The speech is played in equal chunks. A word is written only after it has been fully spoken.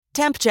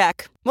Temp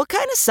check. What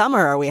kind of summer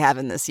are we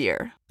having this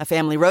year? A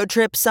family road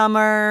trip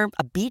summer?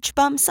 A beach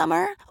bum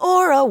summer?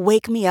 Or a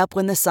wake me up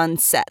when the sun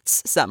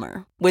sets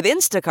summer? With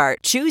Instacart,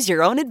 choose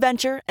your own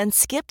adventure and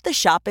skip the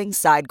shopping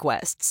side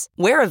quests.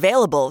 Where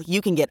available, you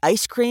can get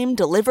ice cream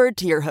delivered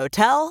to your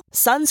hotel,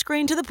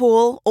 sunscreen to the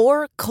pool,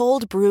 or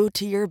cold brew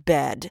to your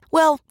bed.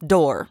 Well,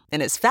 door,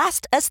 in as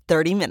fast as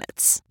 30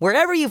 minutes.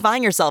 Wherever you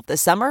find yourself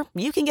this summer,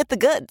 you can get the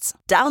goods.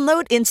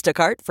 Download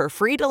Instacart for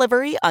free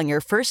delivery on your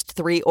first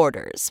 3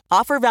 orders.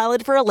 Offer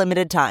valid for a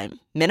limited time.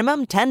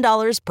 Minimum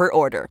 $10 per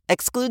order.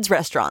 Excludes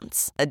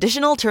restaurants.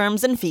 Additional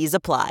terms and fees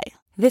apply.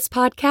 This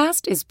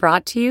podcast is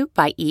brought to you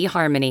by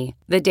eHarmony,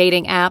 the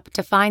dating app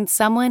to find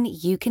someone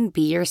you can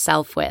be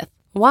yourself with.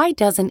 Why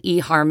doesn't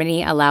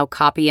eHarmony allow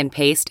copy and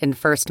paste in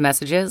first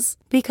messages?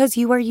 Because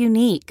you are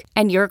unique,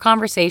 and your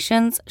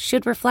conversations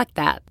should reflect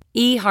that.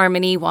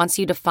 eHarmony wants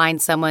you to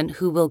find someone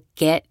who will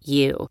get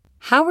you.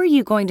 How are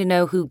you going to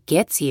know who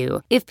gets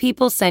you if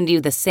people send you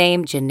the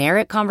same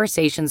generic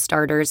conversation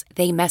starters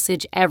they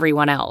message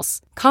everyone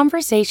else?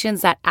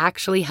 Conversations that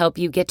actually help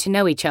you get to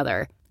know each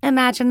other.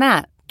 Imagine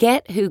that.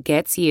 Get who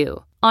gets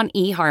you on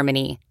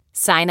eHarmony.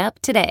 Sign up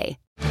today.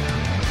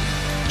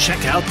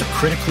 Check out the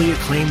critically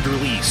acclaimed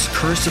release,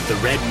 Curse of the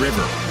Red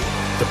River,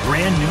 the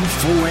brand new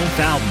full-length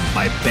album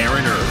by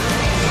Barren Earth.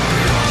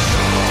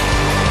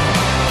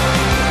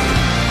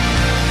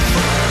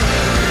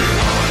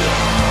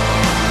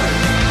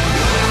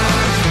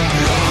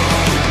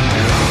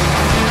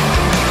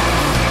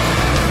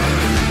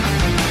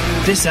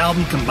 This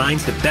album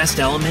combines the best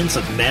elements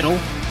of metal,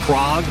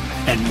 prog,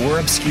 and more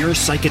obscure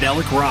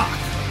psychedelic rock.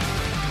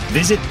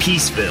 Visit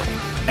Peaceville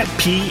at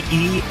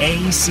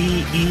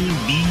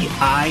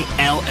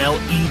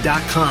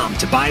PeaceVille.com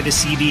to buy the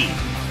CD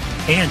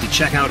and to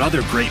check out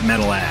other great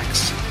metal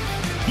acts.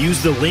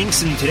 Use the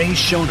links in today's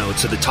show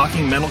notes of the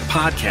Talking Metal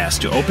podcast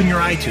to open your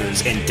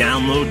iTunes and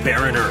download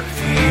Barren Earth.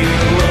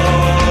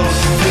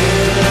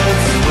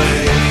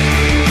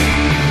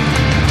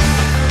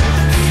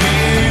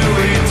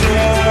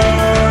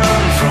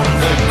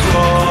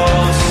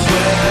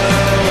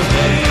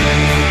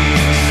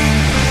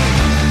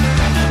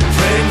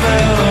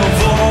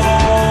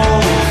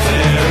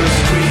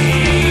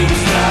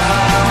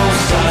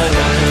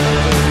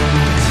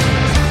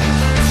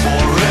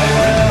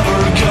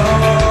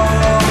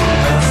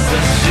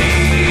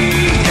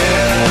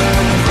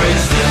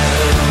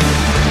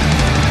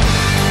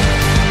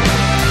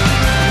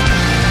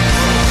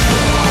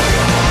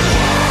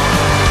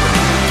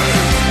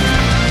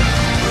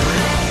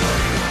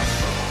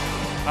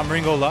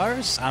 Ringo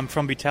Lars. I'm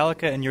from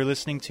Beatallica, and you're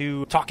listening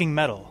to Talking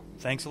Metal.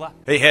 Thanks a lot.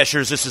 Hey,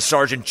 Heshers, this is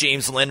Sergeant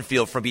James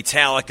Lenfield from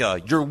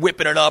Beatallica. You're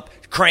whipping it up,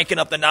 cranking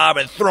up the knob,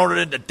 and throwing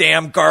it into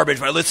damn garbage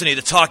by listening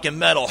to Talking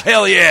Metal.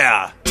 Hell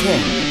yeah!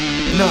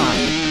 10, 9,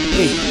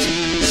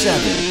 8,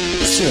 7,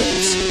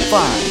 6,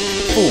 5,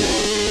 4,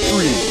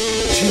 3,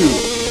 2,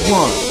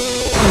 1.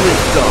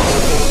 Lift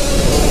off.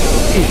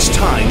 It's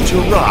time to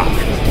rock.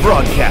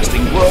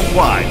 Broadcasting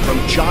worldwide from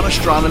John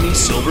Astronomy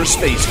Silver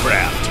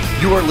Spacecraft.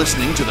 You are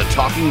listening to the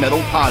Talking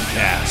Metal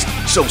podcast.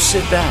 So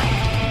sit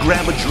back,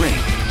 grab a drink,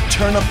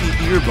 turn up the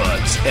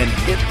earbuds, and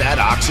hit that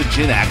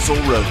oxygen Axl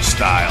Rose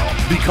style.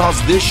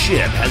 Because this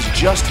ship has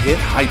just hit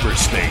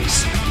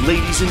hyperspace.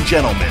 Ladies and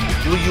gentlemen,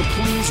 will you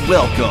please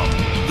welcome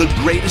the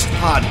greatest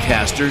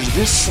podcasters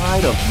this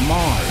side of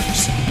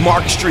Mars,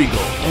 Mark Strigl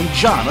and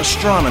John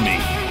Astronomy.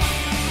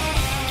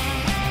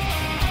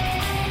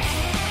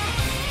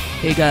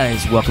 Hey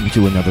guys, welcome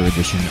to another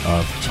edition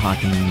of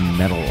Talking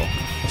Metal.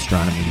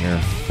 Astronomy here,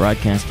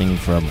 broadcasting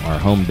from our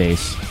home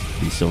base,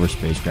 the Silver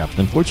Spacecraft.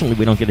 Unfortunately,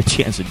 we don't get a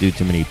chance to do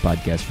too many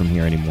podcasts from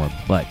here anymore,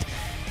 but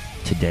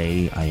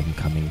today I am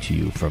coming to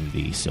you from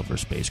the Silver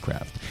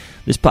Spacecraft.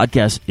 This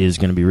podcast is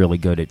going to be really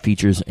good. It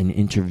features an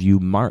interview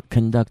Mark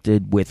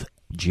conducted with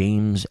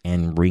James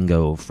and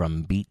Ringo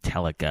from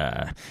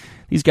Beatallica.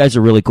 These guys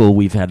are really cool.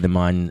 We've had them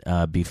on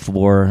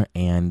before,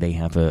 and they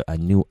have a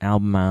new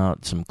album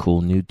out, some cool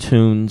new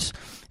tunes,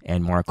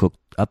 and Mark hooked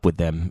up with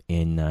them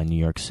in New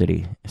York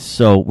City.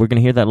 So we're going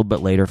to hear that a little bit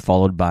later,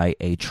 followed by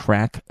a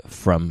track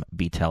from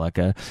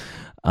Beatallica.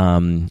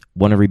 Want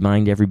to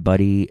remind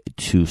everybody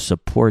to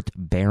support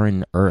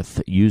Barren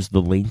Earth. Use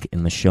the link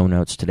in the show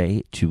notes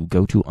today to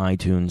go to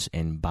iTunes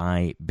and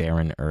buy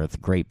Barren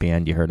Earth. Great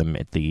band. You heard them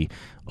at the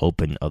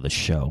open of the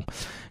show.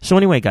 So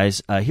anyway,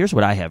 guys, here's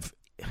what I have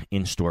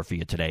in store for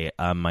you today.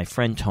 My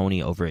friend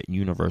Tony over at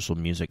Universal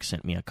Music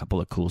sent me a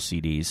couple of cool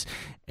CDs,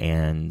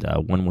 and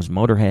one was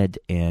Motorhead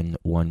and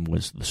one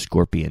was the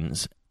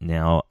Scorpions.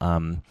 Now,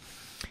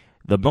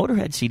 the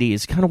Motorhead CD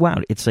is kind of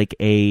wild. It's like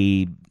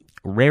a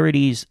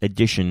rarities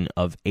edition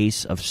of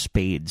Ace of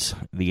Spades,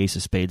 the Ace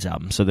of Spades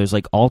album. So there's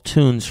like all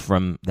tunes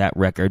from that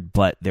record,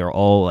 but they're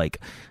all like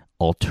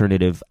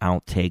alternative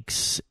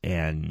outtakes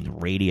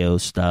and radio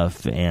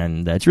stuff,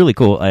 and it's really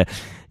cool.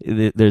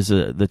 There's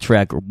the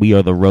track "We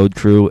Are the Road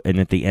Crew," and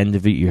at the end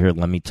of it, you hear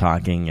Lemmy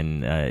talking,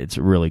 and it's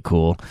really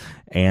cool.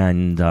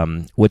 And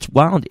what's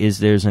wild is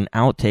there's an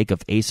outtake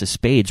of Ace of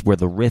Spades where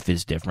the riff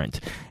is different.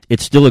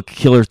 It's still a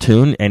killer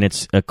tune, and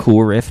it's a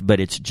cool riff,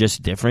 but it's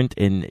just different.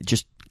 And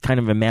just kind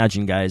of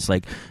imagine, guys,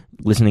 like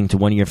listening to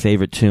one of your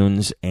favorite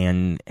tunes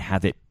and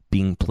have it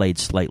being played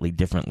slightly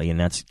differently, and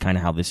that's kind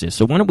of how this is.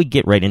 So why don't we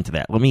get right into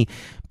that? Let me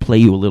play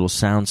you a little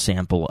sound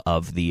sample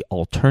of the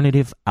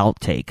alternative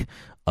outtake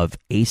of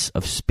Ace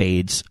of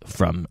Spades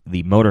from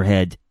the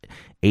Motorhead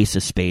Ace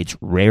of Spades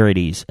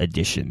Rarities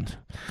Edition.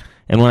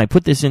 And when I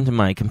put this into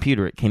my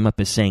computer, it came up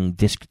as saying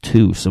disc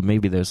 2, so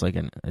maybe there's like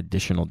an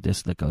additional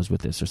disc that goes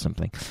with this or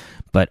something.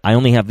 But I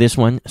only have this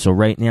one, so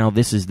right now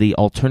this is the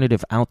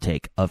alternative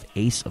outtake of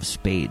Ace of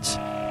Spades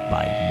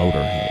by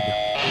Motorhead.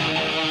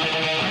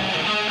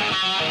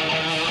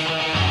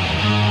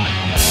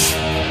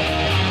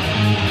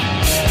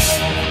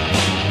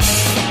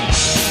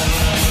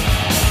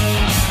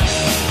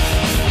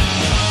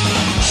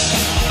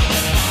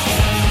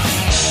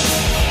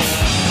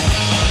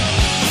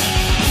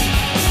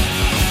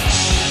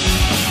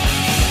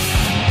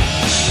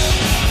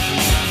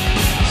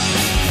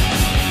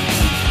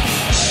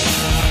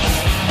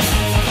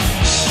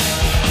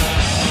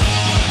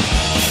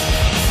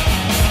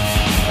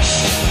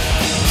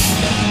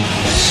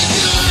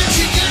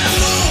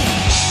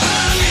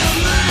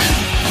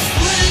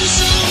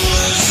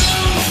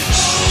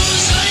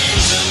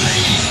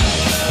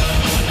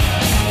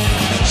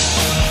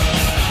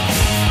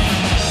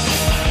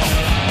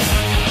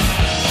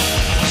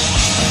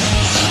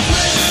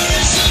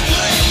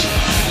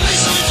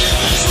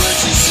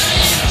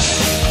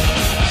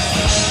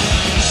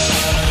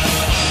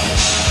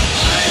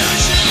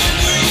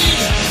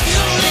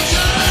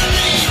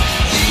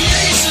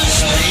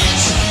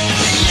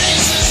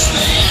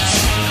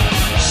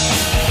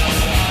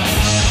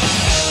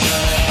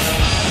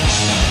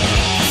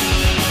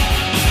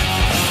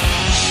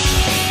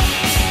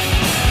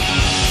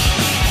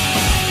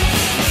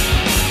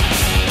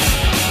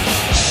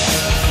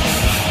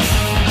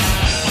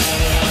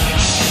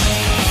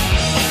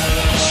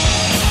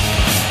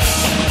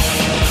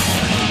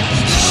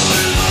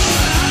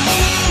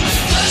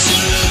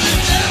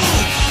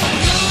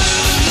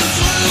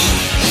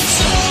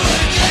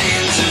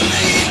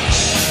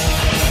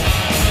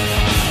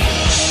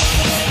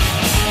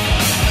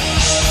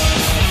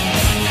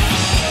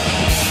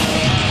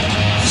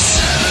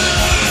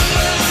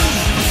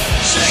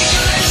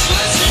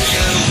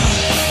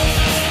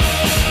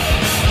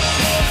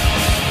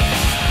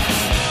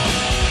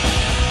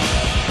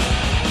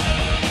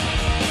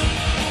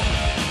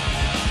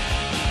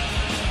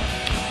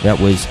 That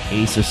was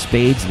Ace of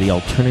Spades, the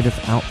alternative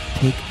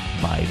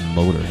outtake by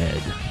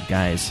Motorhead.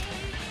 Guys,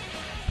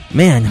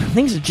 man,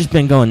 things have just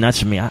been going nuts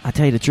for me. I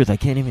tell you the truth, I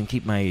can't even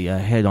keep my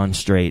head on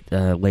straight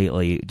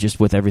lately, just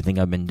with everything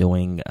I've been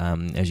doing.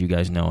 As you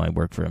guys know, I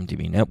work for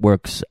MTV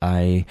Networks.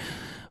 I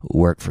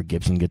work for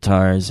Gibson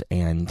Guitars,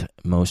 and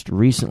most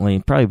recently,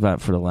 probably about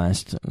for the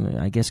last,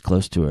 I guess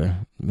close to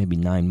maybe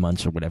 9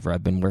 months or whatever,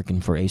 I've been working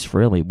for Ace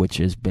Frehley, which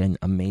has been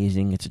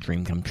amazing. It's a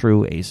dream come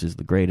true. Ace is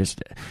the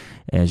greatest,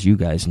 as you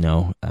guys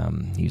know.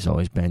 He's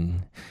always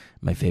been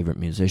my favorite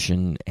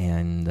musician,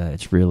 and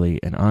it's really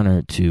an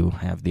honor to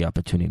have the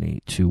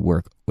opportunity to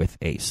work with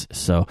Ace.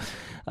 So,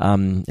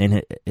 and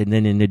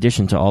then in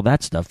addition to all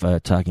that stuff,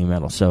 Talking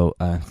Metal. So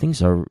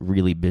things are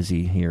really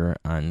busy here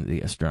on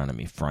the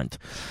astronomy front.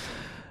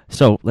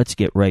 So let's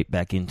get right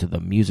back into the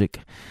music.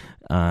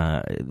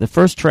 The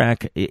first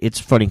track, it's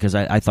funny because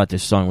I thought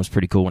this song was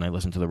pretty cool when I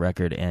listened to the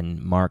record,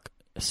 and Mark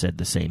said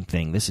the same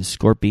thing. This is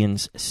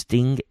Scorpions'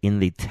 Sting in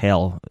the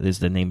Tail is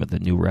the name of the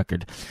new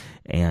record.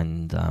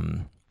 And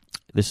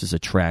this is a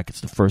track. It's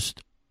the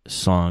first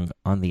song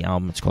on the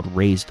album. It's called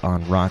Raised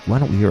on Rock. Why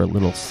don't we hear a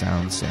little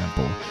sound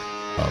sample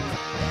of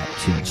that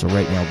tune? So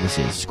right now this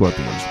is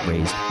Scorpions'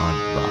 Raised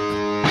on Rock.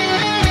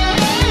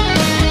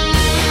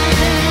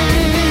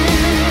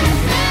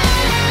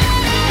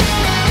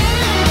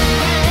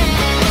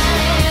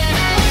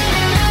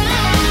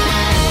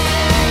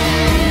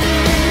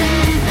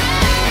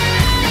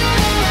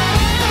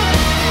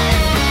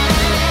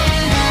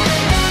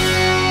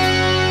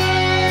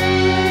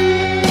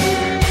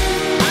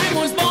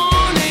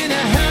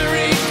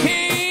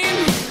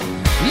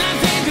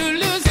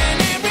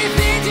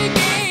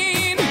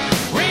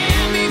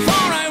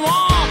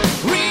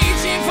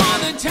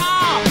 Time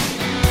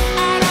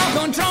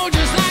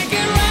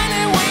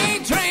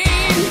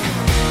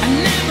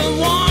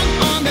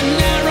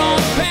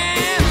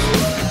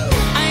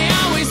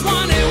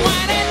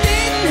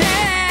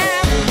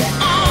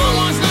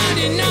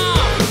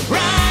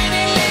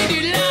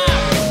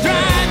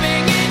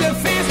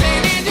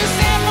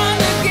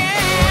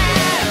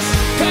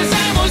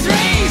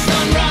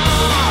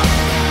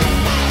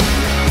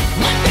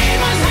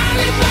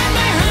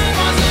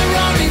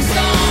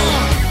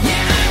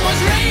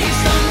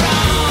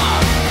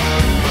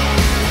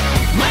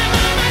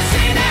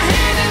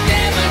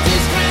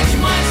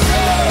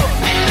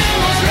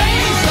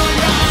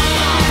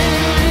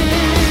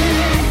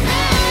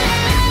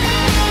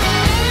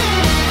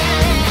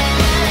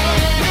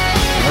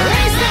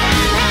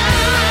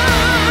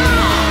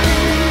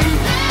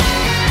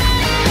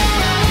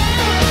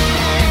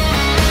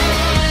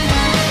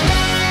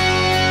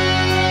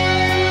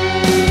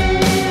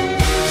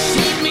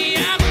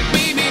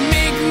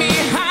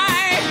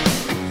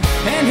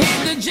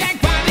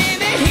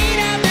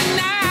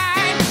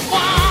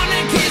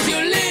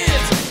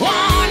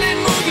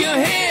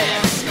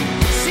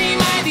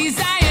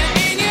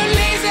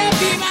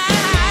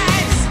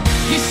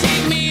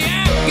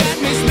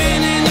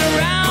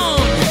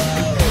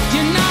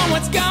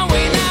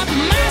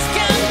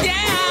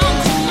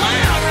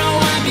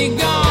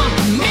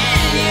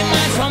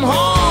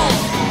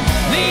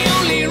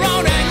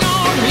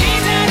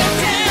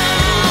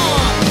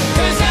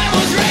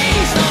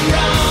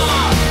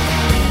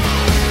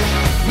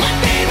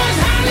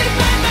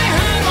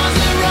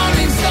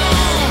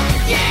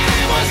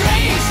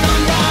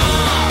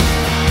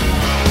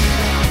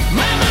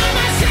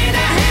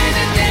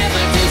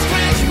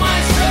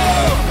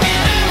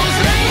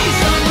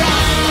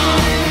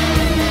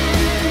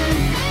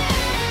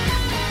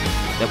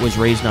was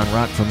Raised on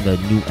Rock from the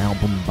new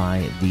album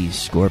by the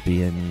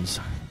Scorpions.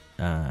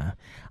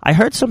 I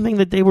heard something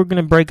that they were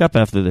going to break up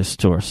after this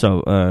tour,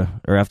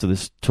 or after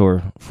this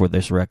tour for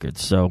this record,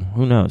 so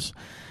who knows?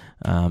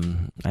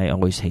 I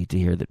always hate to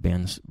hear that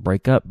bands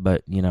break up,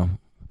 but,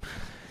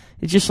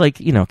 it's just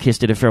like, Kiss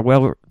did a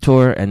farewell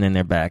tour, and then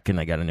they're back, and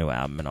they got a new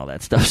album and all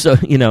that stuff. So,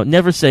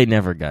 never say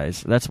never,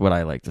 guys. That's what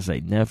I like to say.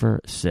 Never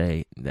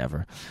say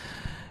never.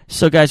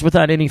 So, guys,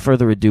 without any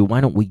further ado,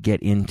 why don't we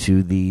get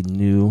into the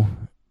new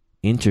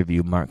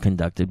interview Mark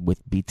conducted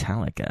with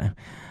Beatallica.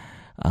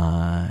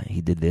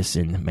 He did this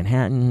in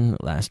Manhattan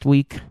last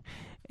week,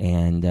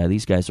 and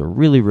these guys are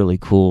really, really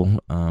cool.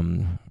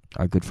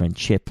 Our good friend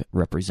Chip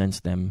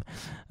represents them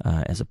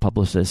as a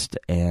publicist,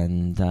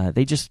 and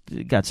they just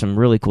got some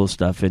really cool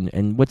stuff.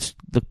 And what's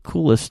the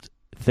coolest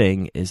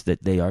thing is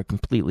that they are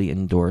completely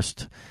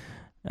endorsed,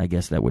 I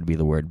guess that would be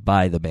the word,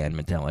 by the band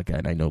Metallica.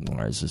 And I know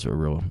Lars is a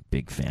real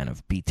big fan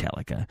of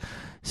Beatallica.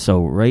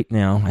 So right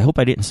now, I hope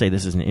I didn't say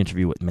this is an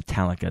interview with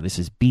Metallica. This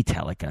is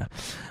Beatallica.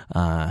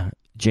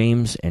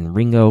 James and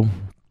Ringo.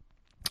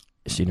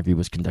 This interview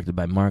was conducted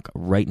by Mark.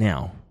 Right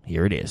now,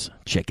 here it is.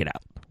 Check it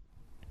out.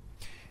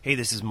 Hey,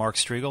 this is Mark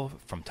Striegel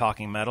from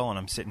Talking Metal, and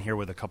I'm sitting here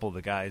with a couple of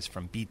the guys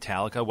from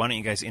Beatallica. Why don't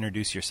you guys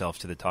introduce yourself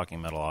to the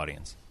Talking Metal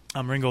audience?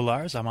 I'm Ringo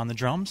Lars. I'm on the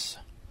drums.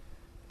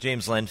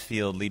 James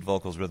Lenfield, lead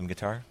vocals, rhythm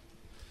guitar.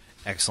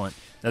 Excellent.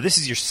 Now, this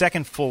is your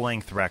second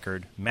full-length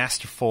record,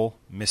 Masterful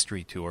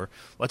Mystery Tour.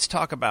 Let's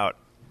talk about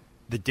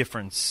the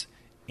difference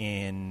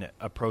in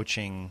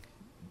approaching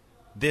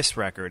this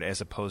record as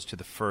opposed to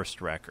the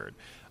first record.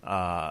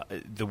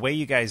 The way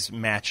you guys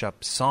match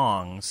up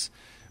songs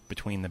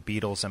between the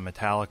Beatles and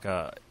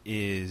Metallica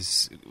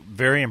is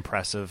very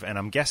impressive, and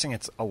I'm guessing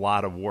it's a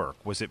lot of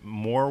work. Was it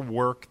more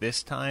work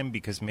this time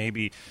because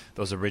maybe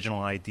those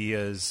original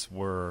ideas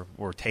were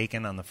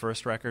taken on the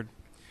first record?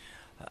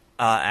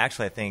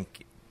 Actually, I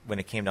think when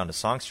it came down to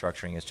song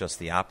structuring, it's just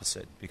the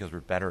opposite because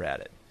we're better at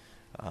it.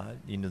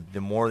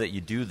 The more that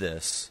you do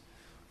this,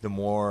 the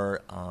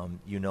more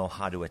you know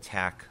how to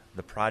attack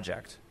the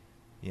project.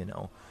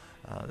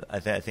 I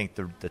think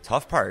the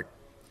tough part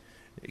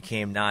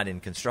came not in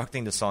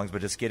constructing the songs,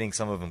 but just getting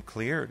some of them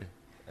cleared.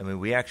 I mean,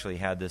 we actually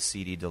had this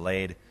CD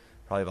delayed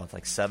probably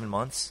about 7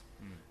 months,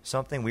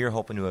 something. We were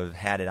hoping to have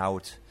had it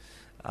out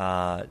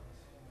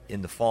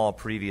in the fall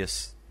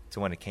previous to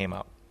when it came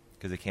out,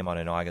 because it came out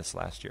in August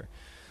last year.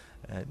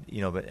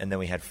 And then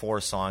we had 4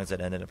 songs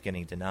that ended up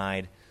getting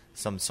denied.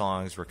 Some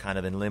songs were kind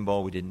of in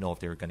limbo. We didn't know if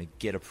they were going to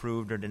get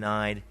approved or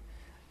denied.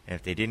 And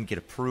if they didn't get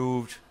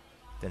approved,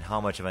 then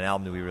how much of an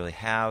album do we really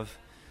have?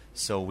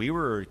 So we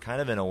were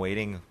kind of in a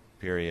waiting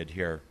period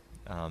here.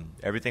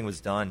 Everything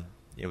was done.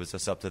 It was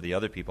just up to the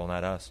other people,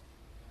 not us.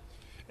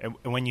 And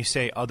when you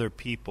say other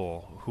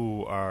people,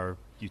 who are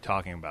you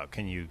talking about?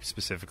 Can you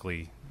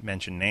specifically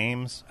mention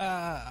names?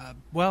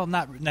 Well,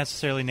 not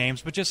necessarily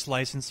names, but just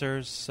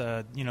licensors,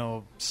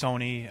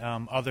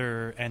 Sony,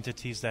 other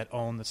entities that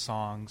own the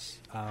songs.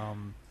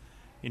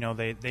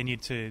 They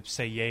need to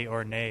say yay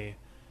or nay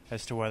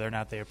as to whether or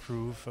not they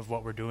approve of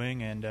what we're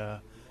doing,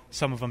 and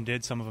some of them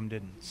did, some of them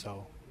didn't.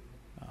 So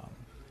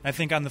I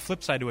think on the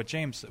flip side to what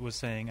James was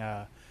saying,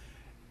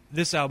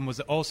 this album was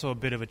also a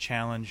bit of a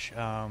challenge,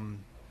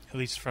 at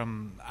least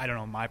from,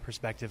 my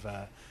perspective,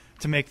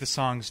 to make the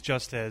songs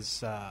just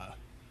as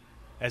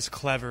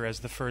clever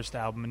as the first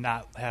album and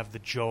not have the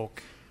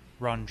joke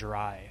run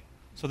dry.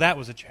 So that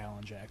was a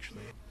challenge,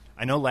 actually.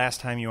 I know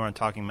last time you were on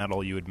Talking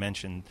Metal, you had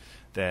mentioned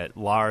that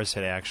Lars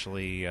had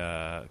actually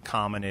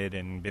commented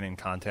and been in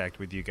contact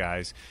with you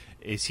guys.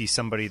 Is he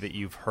somebody that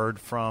you've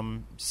heard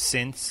from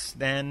since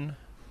then?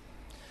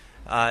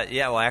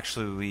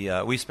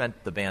 Actually, we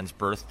spent the band's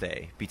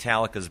birthday,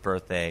 Beatallica's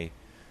birthday,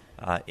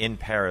 in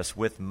Paris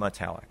with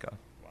Metallica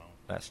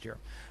last year.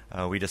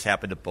 We just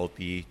happened to both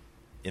be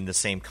in the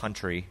same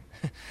country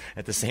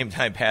at the same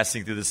time,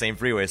 passing through the same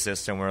freeway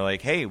system. We're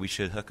like, hey, we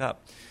should hook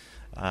up.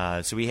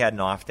 So we had an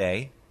off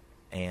day,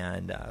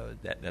 and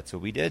that's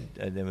what we did.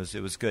 And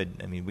it was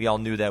good. I mean, we all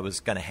knew that was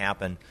going to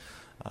happen,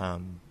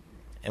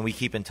 and we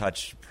keep in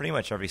touch pretty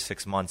much every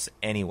 6 months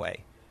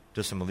anyway,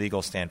 just from a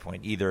legal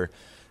standpoint, either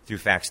through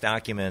fax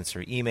documents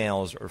or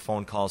emails or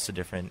phone calls to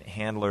different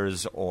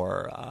handlers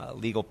or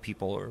legal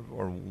people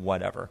or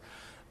whatever.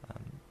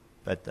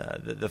 But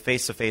the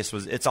face-to-face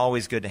it's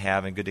always good to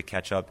have and good to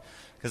catch up.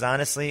 Because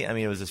honestly, I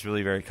mean, it was just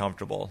really very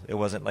comfortable. It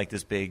wasn't like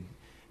this big,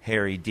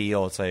 hairy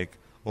deal. It's like,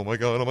 oh my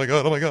God,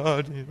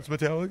 it's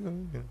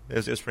Metallica.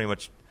 It was pretty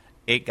much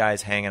 8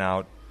 guys hanging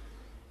out,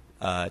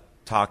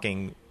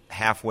 talking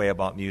halfway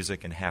about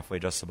music and halfway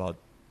just about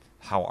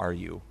how are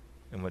you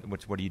and what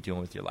are you doing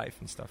with your life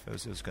and stuff.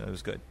 It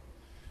was good.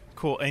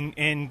 Cool.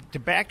 And to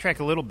backtrack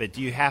a little bit,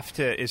 do you have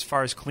to, as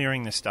far as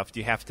clearing this stuff, do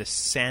you have to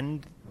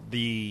send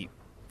the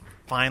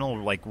final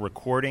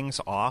recordings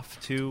off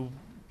to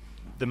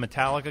the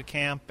Metallica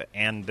camp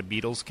and the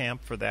Beatles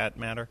camp for that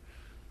matter?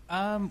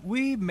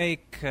 We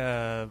make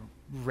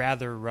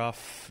rather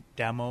rough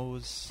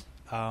demos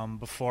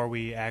before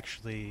we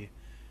actually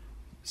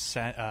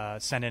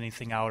send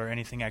anything out or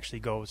anything actually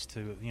goes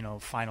to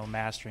final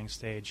mastering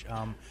stage.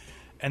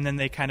 and then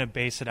they kind of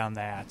base it on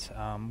that.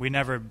 We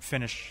never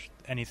finish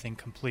anything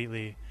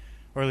completely,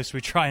 or at least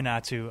we try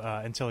not to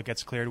until it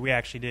gets cleared. We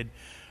actually did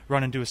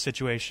run into a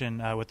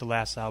situation with the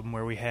last album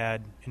where we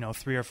had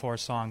 3 or 4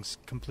 songs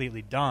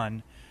completely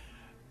done,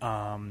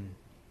 and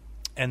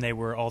they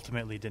were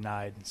ultimately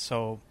denied.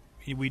 So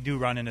we do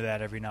run into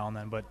that every now and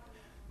then, but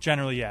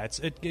generally, yeah,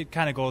 it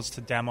kind of goes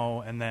to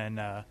demo and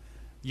then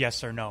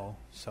yes or no.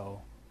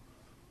 So,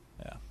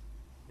 yeah.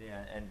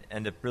 Yeah,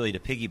 and to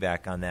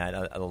piggyback on that,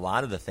 a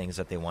lot of the things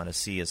that they want to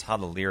see is how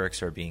the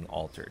lyrics are being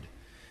altered.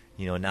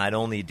 Not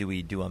only do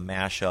we do a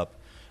mashup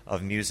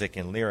of music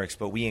and lyrics,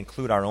 but we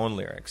include our own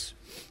lyrics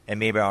and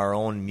maybe our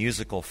own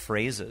musical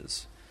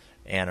phrases,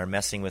 and are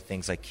messing with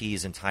things like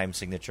keys and time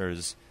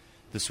signatures,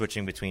 the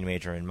switching between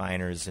major and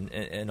minors,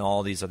 and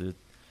all these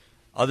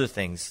other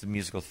things, the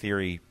musical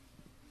theory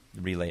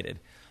related.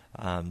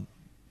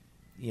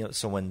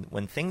 So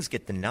when things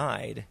get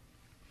denied,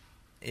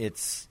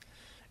 it's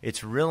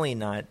really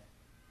not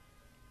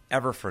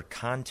ever for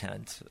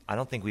content. I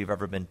don't think we've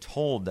ever been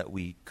told that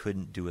we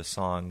couldn't do a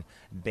song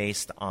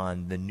based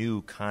on the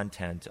new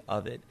content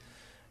of it.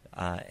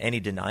 Any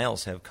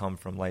denials have come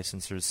from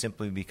licensors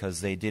simply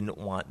because they didn't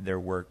want their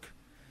work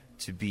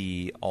to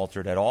be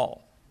altered at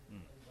all.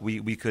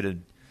 We could have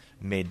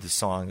made the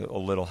song a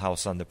Little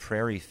House on the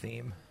Prairie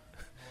theme,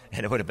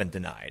 and it would have been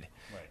denied.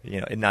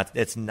 Right.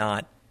 It's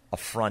not a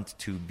front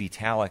to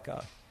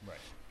Beatallica. Right.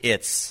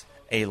 It's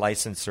a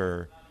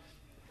licensor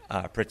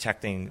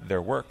protecting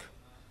their work.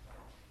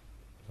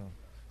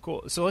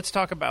 Cool. So let's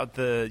talk about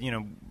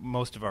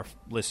most of our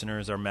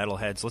listeners are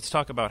metalheads. Let's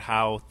talk about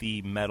how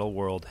the metal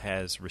world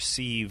has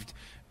received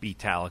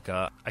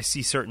Beatallica. I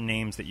see certain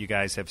names that you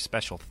guys have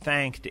special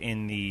thanked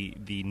in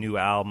the new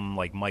album,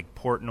 like Mike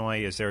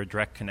Portnoy. Is there a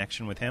direct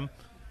connection with him?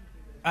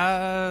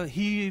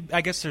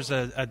 I guess there's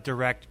a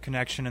direct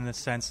connection in the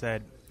sense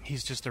that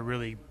he's just a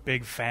really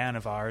big fan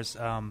of ours.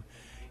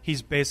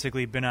 He's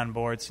basically been on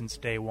board since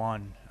day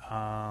one.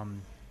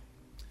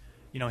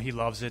 He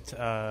loves it.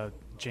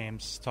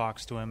 James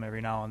talks to him every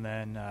now and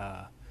then.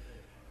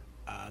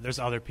 There's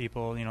other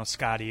people.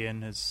 Scott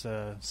Ian has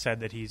said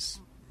that he's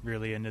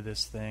really into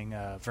this thing.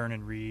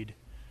 Vernon Reed.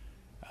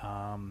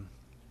 So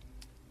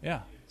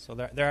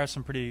there are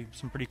some pretty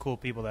cool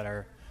people that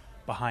are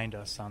behind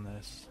us on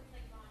this.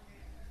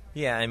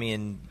 Yeah, I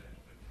mean,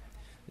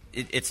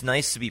 it's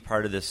nice to be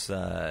part of this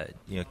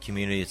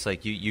community. It's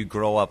like you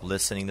grow up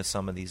listening to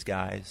some of these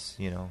guys.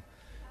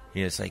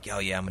 It's like, oh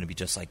yeah, I'm going to be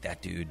just like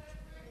that dude.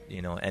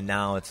 And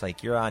now it's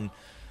like you're on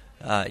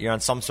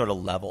some sort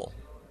of level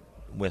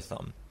with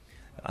them.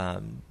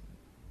 And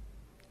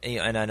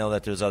I know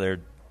that there's other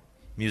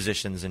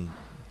musicians and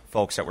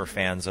folks that we're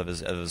fans of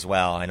as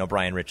well. I know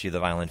Brian Ritchie of the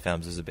Violent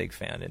Femmes is a big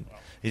fan, and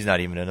he's not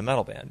even in a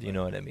metal band. You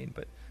know what I mean?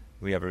 But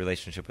we have a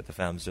relationship with the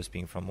Femmes just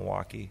being from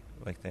Milwaukee,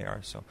 like they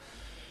are. So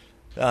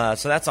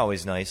that's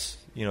always nice,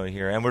 to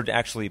hear. And we're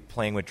actually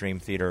playing with Dream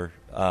Theater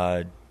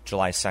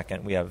July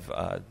 2nd. We have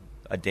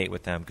a date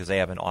with them because they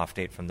have an off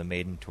date from the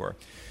Maiden tour.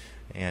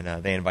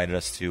 And they invited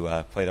us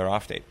to play their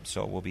off date.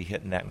 So we'll be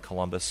hitting that in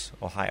Columbus,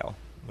 Ohio,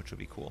 which would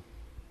be cool.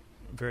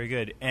 Very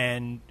good.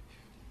 And,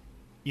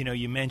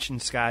 you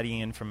mentioned Scott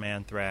Ian from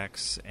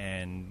Anthrax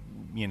and,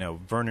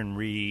 Vernon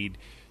Reed,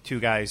 two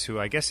guys who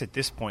I guess at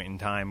this point in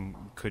time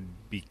could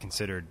be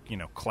considered,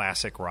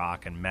 classic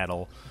rock and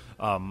metal.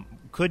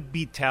 Could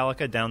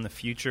Beatallica down the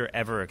future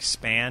ever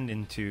expand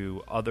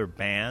into other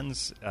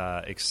bands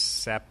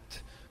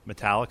except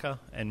Metallica?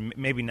 And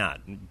maybe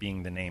not,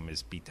 being the name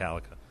is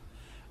Beatallica.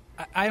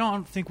 I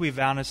don't think we've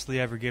honestly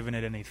ever given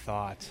it any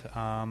thought.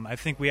 I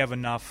think we have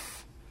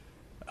enough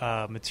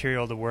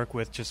material to work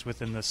with just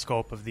within the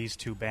scope of these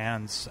two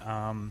bands.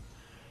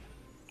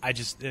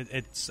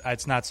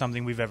 It's not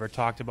something we've ever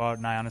talked about,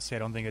 and I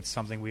don't think it's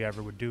something we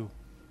ever would do.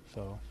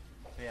 So,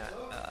 yeah,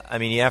 I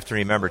mean, you have to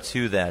remember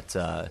too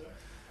that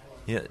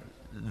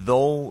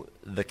though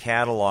the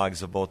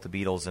catalogs of both the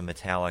Beatles and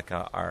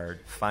Metallica are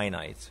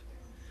finite,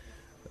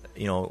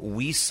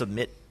 we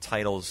submit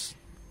titles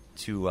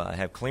to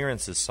have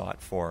clearances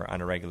sought for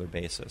on a regular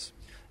basis.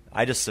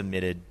 I just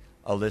submitted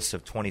a list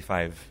of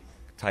 25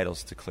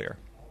 titles to clear.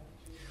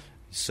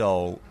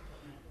 So,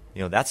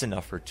 that's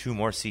enough for 2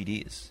 more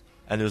CDs.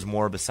 And there's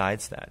more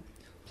besides that.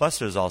 Plus,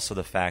 there's also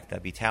the fact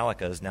that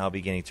Beatallica is now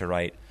beginning to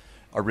write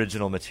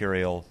original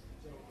material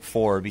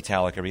for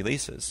Beatallica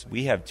releases.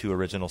 We have 2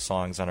 original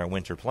songs on our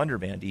Winter Plunder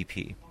Band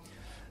EP.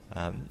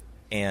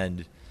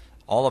 And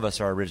all of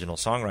us are original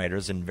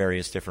songwriters in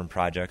various different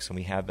projects, and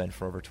we have been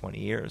for over 20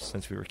 years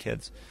since we were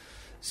kids.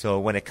 So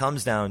when it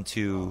comes down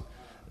to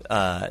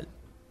a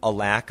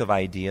lack of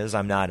ideas,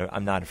 I'm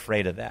not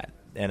afraid of that,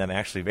 and I'm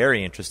actually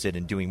very interested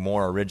in doing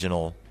more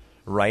original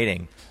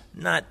writing,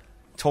 not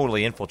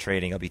totally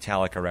infiltrating a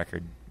Beatallica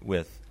record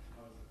with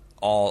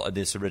all of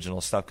this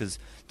original stuff, because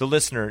the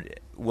listener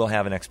will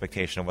have an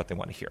expectation of what they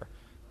want to hear,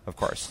 of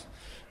course.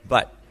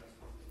 But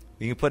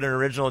you can put an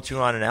original tune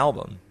on an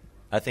album.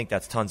 I think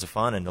that's tons of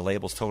fun, and the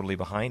label's totally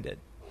behind it.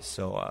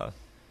 So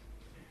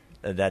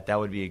that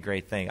would be a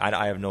great thing.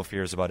 I have no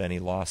fears about any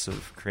loss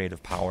of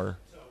creative power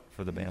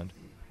for the band.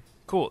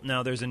 Cool.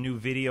 Now, there's a new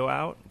video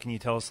out. Can you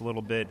tell us a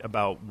little bit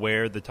about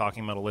where the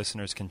Talking Metal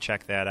listeners can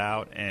check that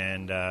out,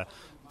 and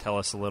tell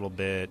us a little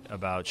bit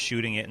about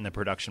shooting it and the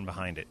production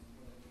behind it?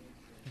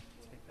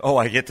 Oh,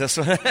 I get this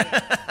one.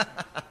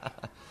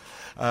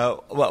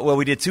 Well,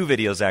 we did 2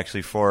 videos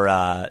actually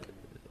for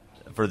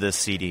this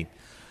CD.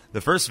 The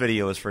first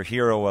video is for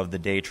Hero of the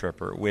Day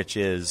Tripper, which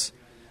is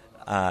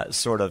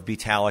sort of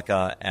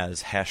Beatallica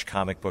as Hesh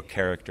comic book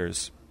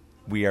characters.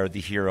 We are the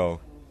hero,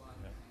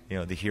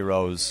 the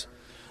heroes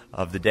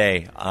of the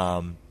day.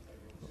 And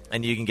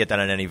you can get that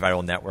on any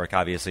viral network.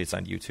 Obviously, it's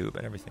on YouTube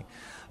and everything.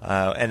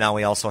 And now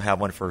we also have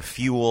one for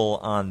Fuel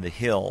on the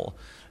Hill,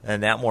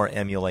 and that more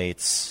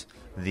emulates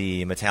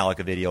the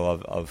Metallica video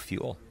of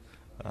Fuel.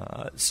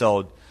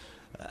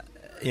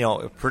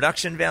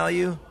 Production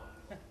value.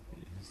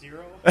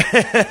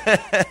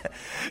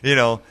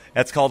 0.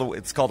 It's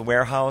called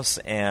Warehouse,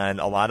 and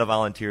a lot of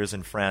volunteers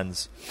and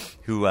friends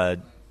who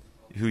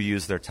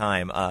use their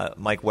time.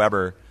 Mike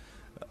Weber,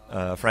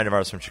 a friend of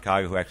ours from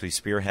Chicago who actually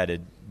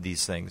spearheaded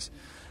these things,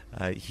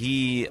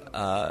 he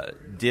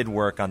did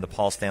work on the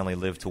Paul Stanley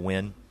Live to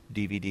Win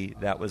DVD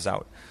that was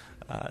out.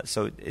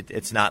 So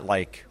it's not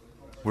like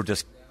we're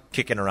just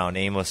kicking around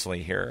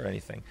aimlessly here or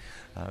anything.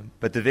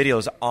 But the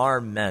videos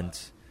are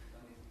meant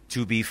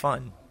to be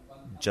fun,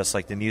 just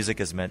like the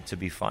music is meant to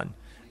be fun.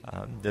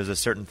 There's a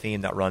certain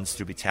theme that runs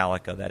through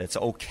Beatallica that it's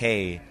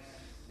okay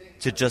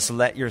to just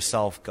let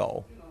yourself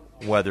go,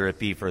 whether it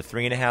be for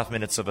 3.5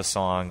 minutes of a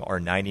song or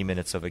 90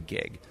 minutes of a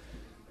gig.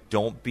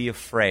 Don't be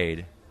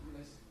afraid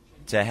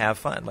to have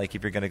fun. Like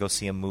if you're going to go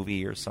see a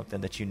movie or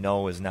something that you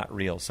know is not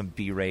real, some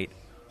B-rate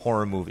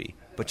horror movie,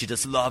 but you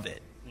just love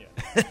it. Yeah.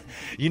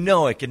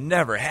 It can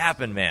never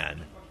happen,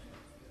 man.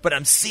 But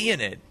I'm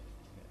seeing it,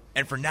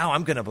 and for now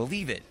I'm going to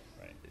believe it.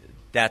 Right.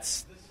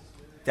 That's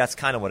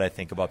kind of what I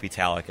think about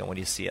Beatallica when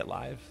you see it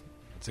live.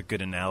 It's a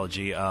good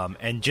analogy.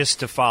 And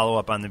just to follow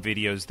up on the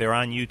videos, they're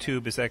on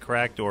YouTube, is that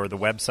correct? Or the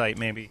website,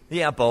 maybe?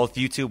 Yeah, both.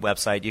 YouTube,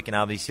 website. You can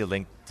obviously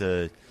link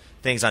to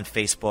things on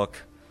Facebook.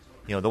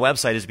 The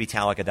website is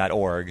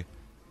Beatallica.org.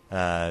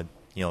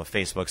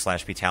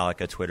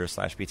 Facebook/Beatallica,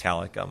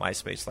 Twitter/Beatallica,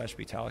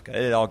 MySpace/Beatallica.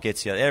 It all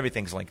gets you.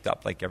 Everything's linked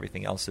up like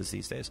everything else is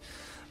these days.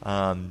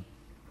 I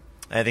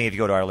think if you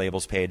go to our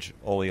labels page,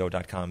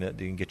 oleo.com, it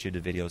can get you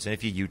the videos. And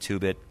if you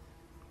YouTube it,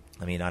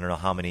 I don't know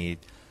how many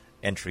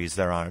entries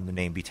there are in the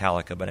name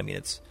Beatallica, but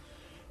it's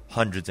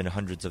hundreds and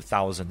hundreds of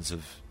thousands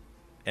of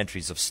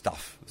entries of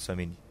stuff. So,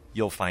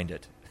 you'll find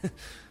it.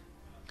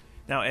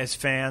 Now, as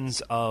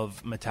fans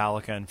of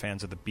Metallica and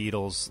fans of the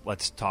Beatles,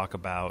 let's talk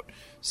about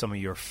some of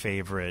your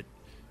favorite,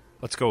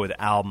 let's go with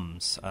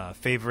albums.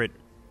 Favorite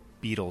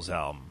Beatles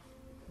album?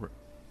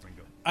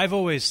 I've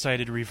always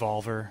cited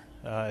Revolver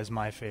as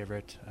my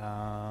favorite.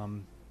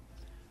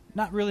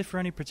 Not really for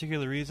any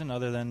particular reason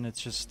other than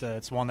it's just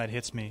it's one that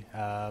hits me.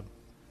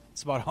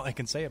 It's about all I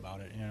can say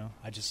about it,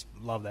 I just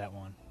love that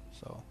one.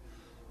 So,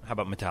 how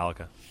about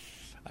Metallica?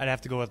 I'd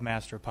have to go with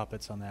Master of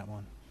Puppets on that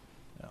one.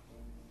 Yeah.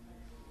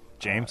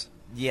 James?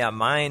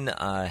 Mine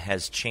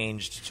has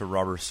changed to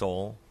Rubber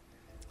Soul.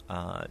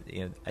 I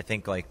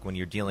think like when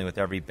you're dealing with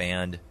every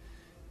band,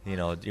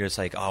 you're just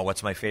like, oh,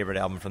 what's my favorite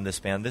album from this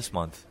band this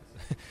month?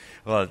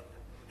 Well,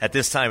 at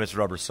this time it's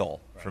Rubber Soul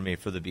for me,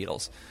 for the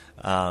Beatles.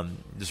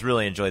 Just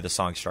really enjoy the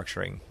song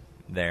structuring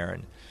there,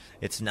 and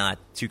it's not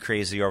too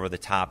crazy over the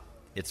top.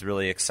 It's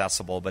really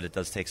accessible, but it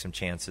does take some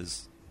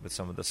chances with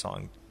some of the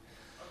song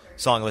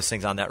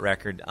listings on that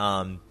record.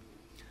 And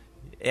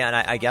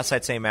I guess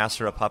I'd say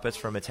Master of Puppets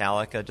for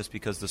Metallica, just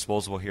because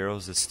Disposable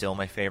Heroes is still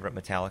my favorite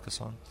Metallica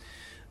song.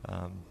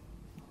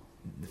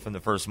 From the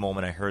first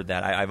moment I heard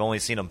that, I've only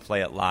seen them play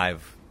it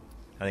live,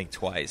 I think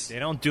twice. They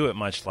don't do it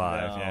much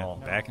live.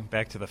 No. Yeah,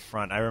 back to the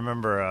front. I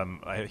remember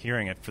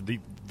hearing it for the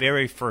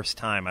very first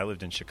time. I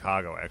lived in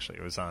Chicago, actually.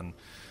 It was on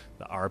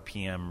the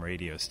RPM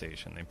radio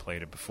station. They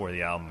played it before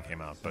the album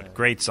came out. But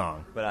great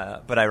song.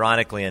 But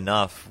ironically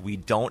enough, we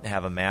don't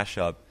have a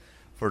mashup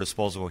for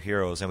Disposable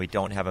Heroes, and we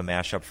don't have a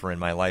mashup for In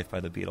My Life by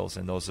the Beatles,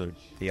 and those are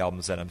the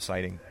albums that I'm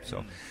citing.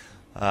 So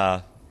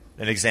an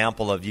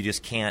example of you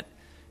just can't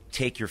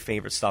take your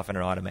favorite stuff and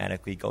it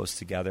automatically goes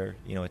together.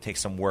 It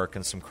takes some work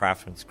and some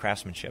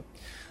craftsmanship.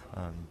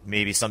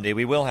 Maybe someday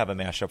we will have a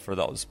mashup for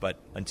those, but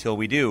until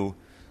we do,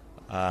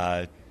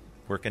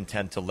 we're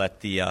content to let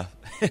the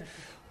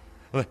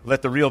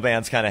let the real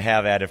bands kind of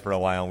have at it for a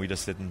while, and we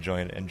just sit and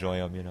enjoy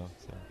them,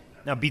 So.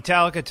 Now,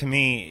 Beatallica, to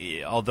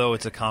me, although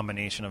it's a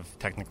combination of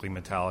technically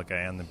Metallica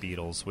and the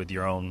Beatles with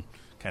your own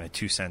kind of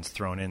 2 cents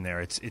thrown in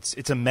there,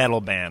 it's a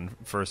metal band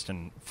first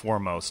and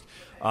foremost.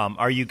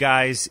 Are you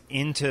guys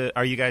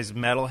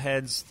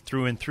metalheads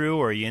through and through,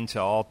 or are you into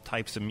all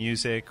types of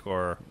music,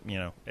 or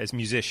as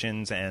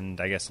musicians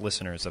and I guess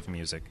listeners of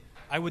music?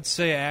 I would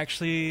say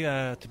actually,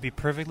 to be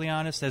perfectly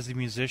honest, as a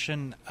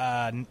musician,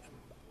 I'm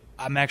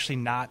actually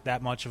not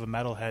that much of a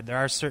metalhead. There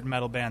are certain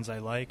metal bands I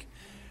like.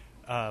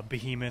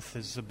 Behemoth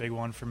is a big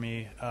one for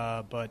me,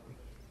 but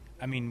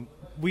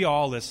we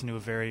all listen to a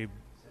very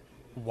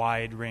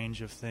wide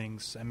range of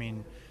things.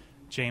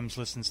 James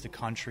listens to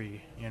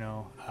country.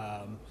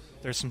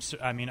 There's some.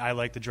 I mean, I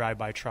like the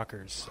Drive-By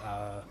Truckers.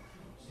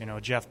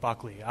 Jeff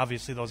Buckley.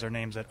 Obviously, those are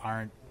names that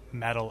aren't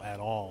metal at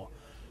all.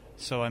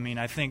 So I mean,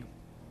 I think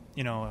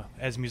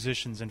as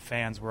musicians and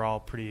fans, we're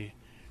all pretty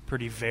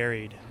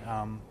varied.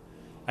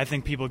 I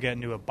think people get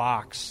into a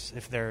box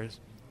if they're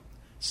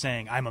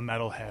saying I'm a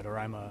metalhead or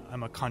I'm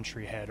a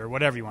country head or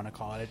whatever you want to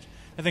call it.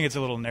 I think it's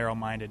a little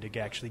narrow-minded to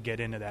actually get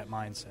into that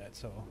mindset.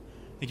 So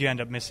I think you end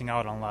up missing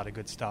out on a lot of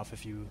good stuff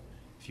if you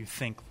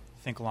think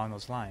along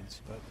those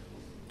lines. But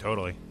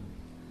totally.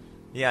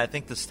 Yeah, I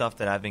think the stuff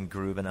that I've been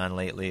grooving on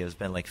lately has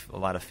been like a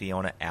lot of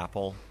Fiona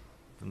Apple.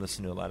 I've been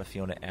listening to a lot of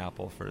Fiona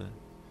Apple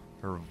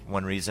for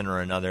one reason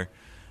or another.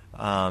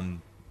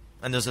 And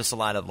there's just a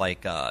lot of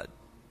like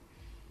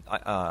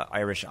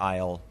Irish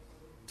Isle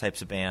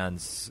types of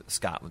bands,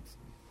 Scotland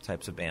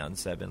types of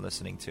bands that I've been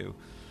listening to.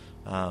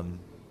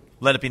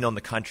 Let it be known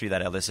the country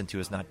that I listen to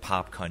is not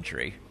pop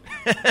country.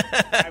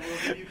 I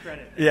will give you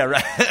credit. Yeah,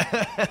 right.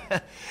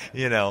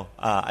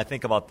 I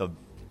think about the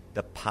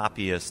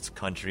poppiest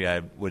country I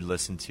would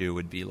listen to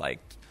would be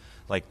like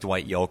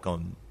Dwight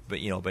Yoakam, but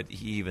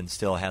he even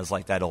still has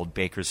like that old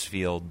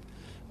Bakersfield,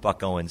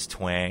 Buck Owens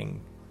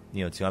twang,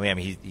 too. I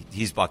mean,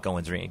 he's Buck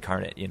Owens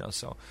reincarnate,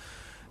 so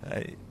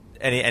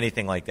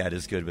anything like that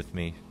is good with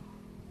me.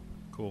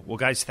 Cool. Well,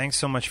 guys, thanks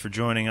so much for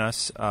joining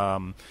us.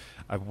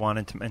 I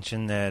wanted to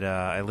mention that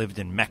I lived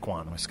in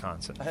Mequon,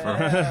 Wisconsin.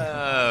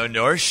 Oh,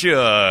 North Shore.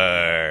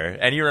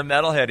 And you're a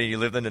metalhead and you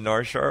lived in the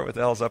North Shore? What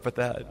the hell's up with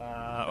that?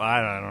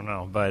 I don't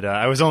know. But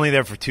I was only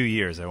there for 2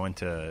 years. I went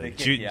to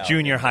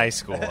junior high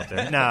school up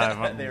there. No,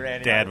 my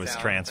dad was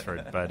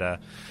transferred. But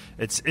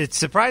it's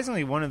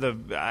surprisingly one of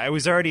the – I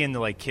was already into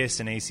like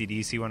Kiss and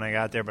AC/DC when I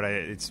got there, but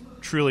it's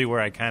truly where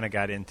I kind of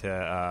got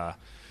into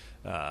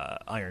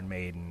Iron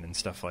Maiden and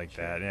stuff like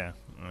that. Yeah.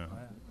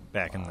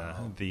 Back in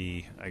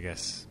the I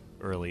guess –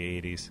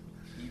 early 80s.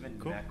 Even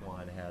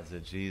Mequon has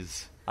it.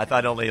 Jeez. I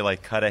thought only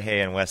like Cudahy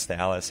and West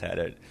Allis had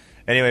it.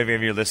 Anyway, if any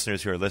of your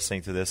listeners who are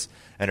listening to this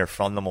and are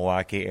from the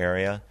Milwaukee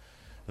area,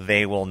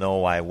 they will know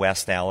why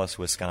West Allis,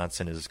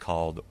 Wisconsin is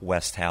called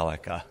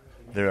Westalica.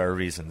 There are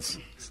reasons.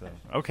 So.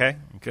 Okay,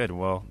 good.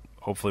 Well,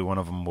 hopefully one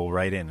of them will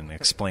write in and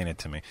explain it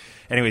to me.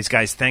 Anyways,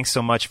 guys, thanks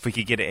so much. If we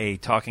could get a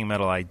Talking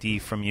Metal ID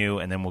from you,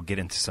 and then we'll get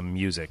into some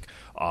music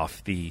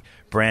off the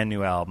brand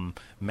new album,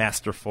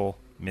 Masterful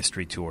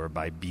Mystery Tour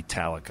by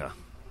Beatallica.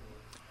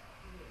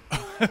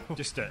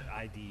 Just an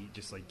ID,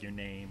 just like your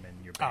name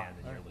and your band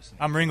and you're listening.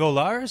 I'm Ringo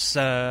Lars.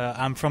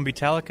 I'm from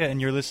Beatallica, and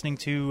you're listening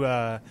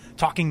to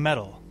Talking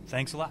Metal.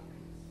 Thanks a lot.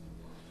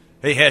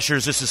 Hey,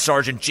 Heshers, this is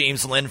Sergeant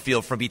James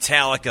Linfield from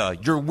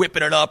Beatallica. You're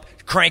whipping it up,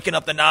 cranking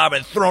up the knob,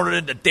 and throwing it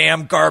into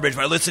damn garbage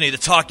by listening to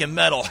Talking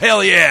Metal.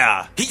 Hell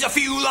yeah! He's a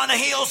fuel on the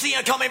hill, see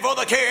him coming for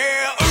the kill.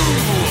 Ooh!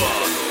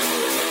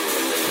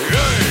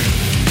 Yeah.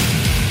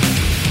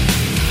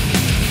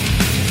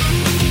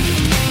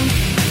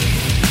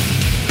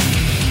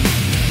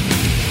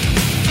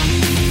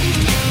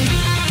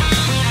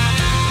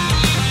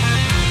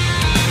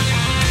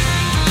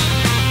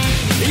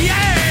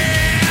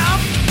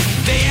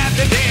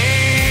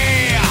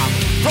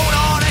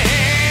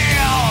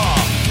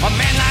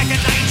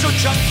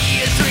 Junkie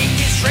is drinking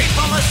straight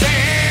from a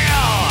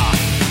cell.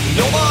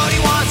 Nobody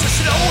wants to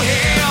slow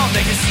him.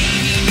 They can see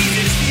he needs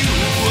his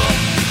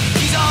fuel.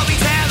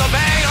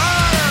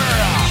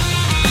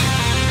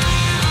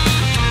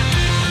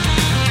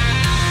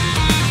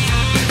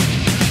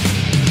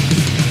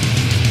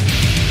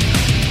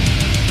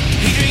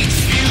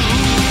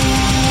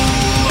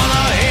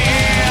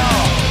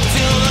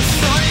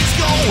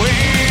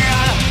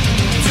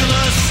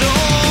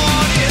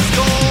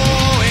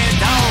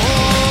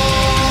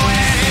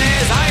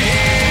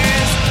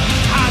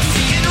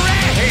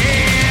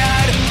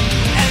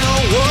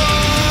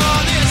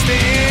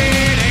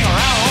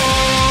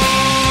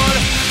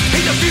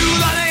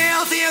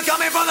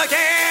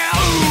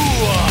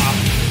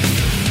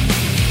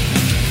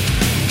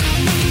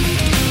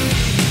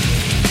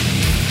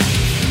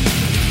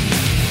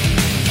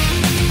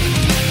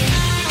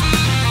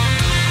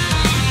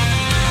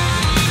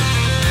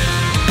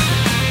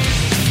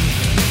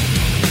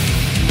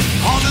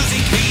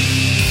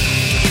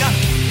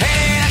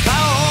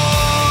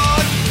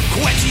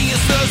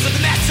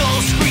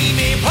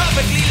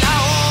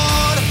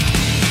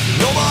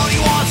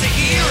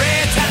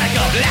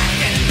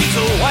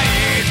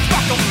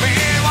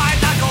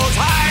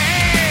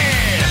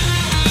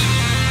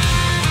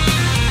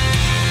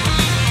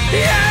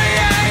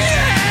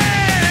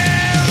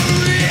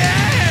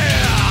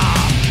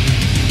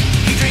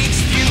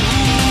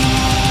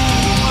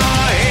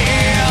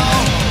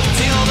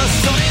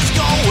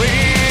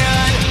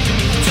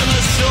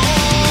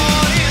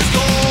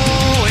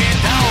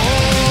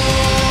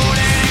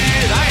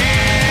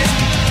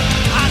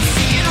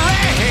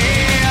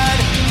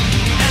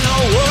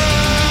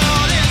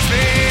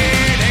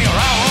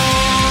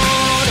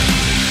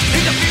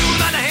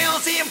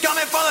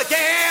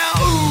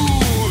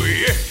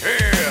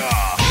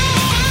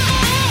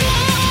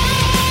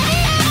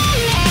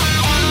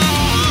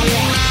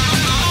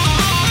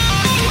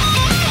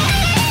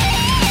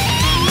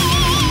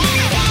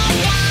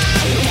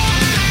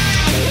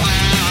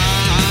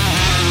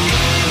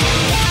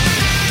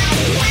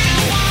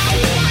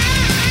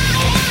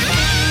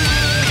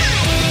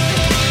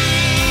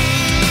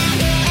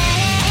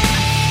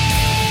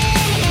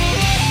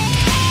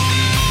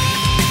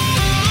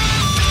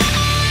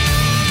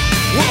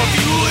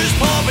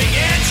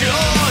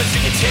 'cause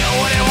you can tell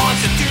what he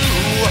wants to do.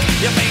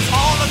 Your face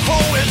on the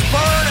coal is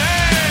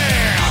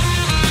burning.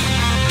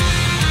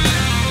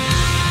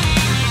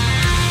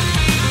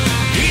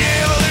 He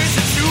never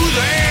listens to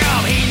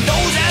them. He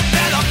knows that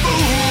they're the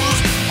fools.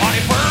 On he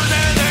burns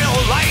and they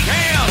don't like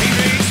him. He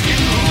makes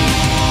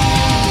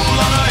fuel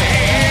on the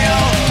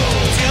hill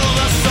till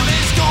the sun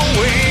is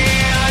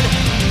going.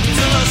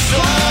 Till the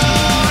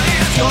sun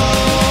is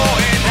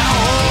going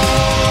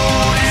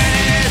down in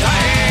his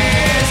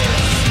eyes.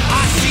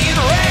 I see it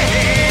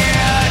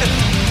red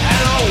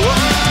and the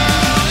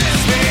world is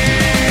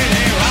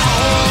spinning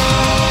round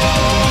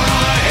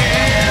on the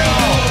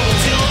hill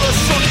till the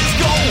sun is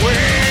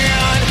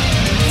going.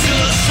 Till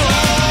the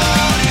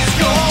sun is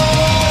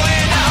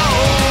going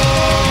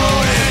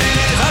down in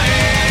his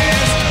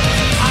eyes.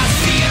 I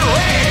see it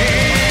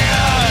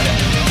red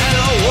and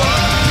the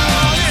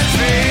world is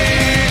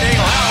spinning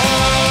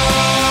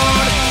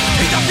round.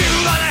 He's a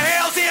fuel on the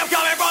hill, see him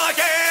coming for the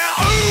kill.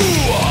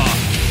 Ooh!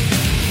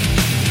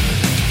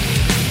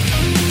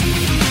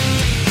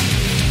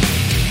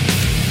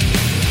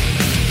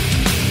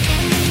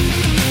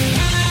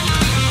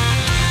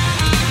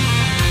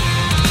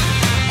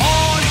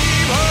 On he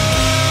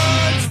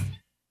burns.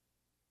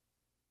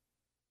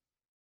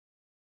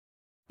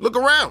 Look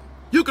around.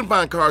 You can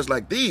find cars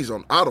like these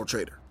on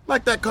AutoTrader,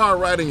 like that car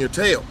riding your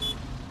tail.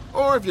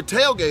 Or if you're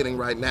tailgating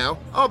right now,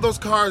 all those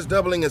cars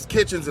doubling as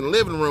kitchens and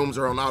living rooms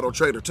are on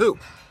AutoTrader too.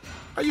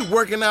 Are you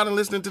working out and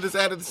listening to this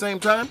ad at the same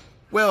time?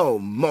 Well,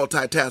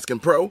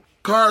 multitasking pro,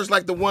 cars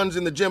like the ones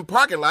in the gym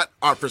parking lot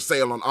are for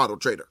sale on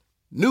AutoTrader.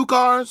 New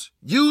cars,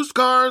 used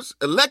cars,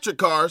 electric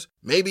cars,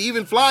 maybe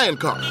even flying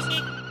cars.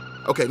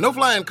 Okay, no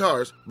flying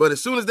cars, but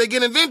as soon as they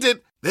get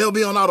invented, they'll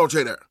be on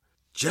AutoTrader.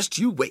 Just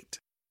you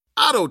wait.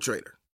 AutoTrader.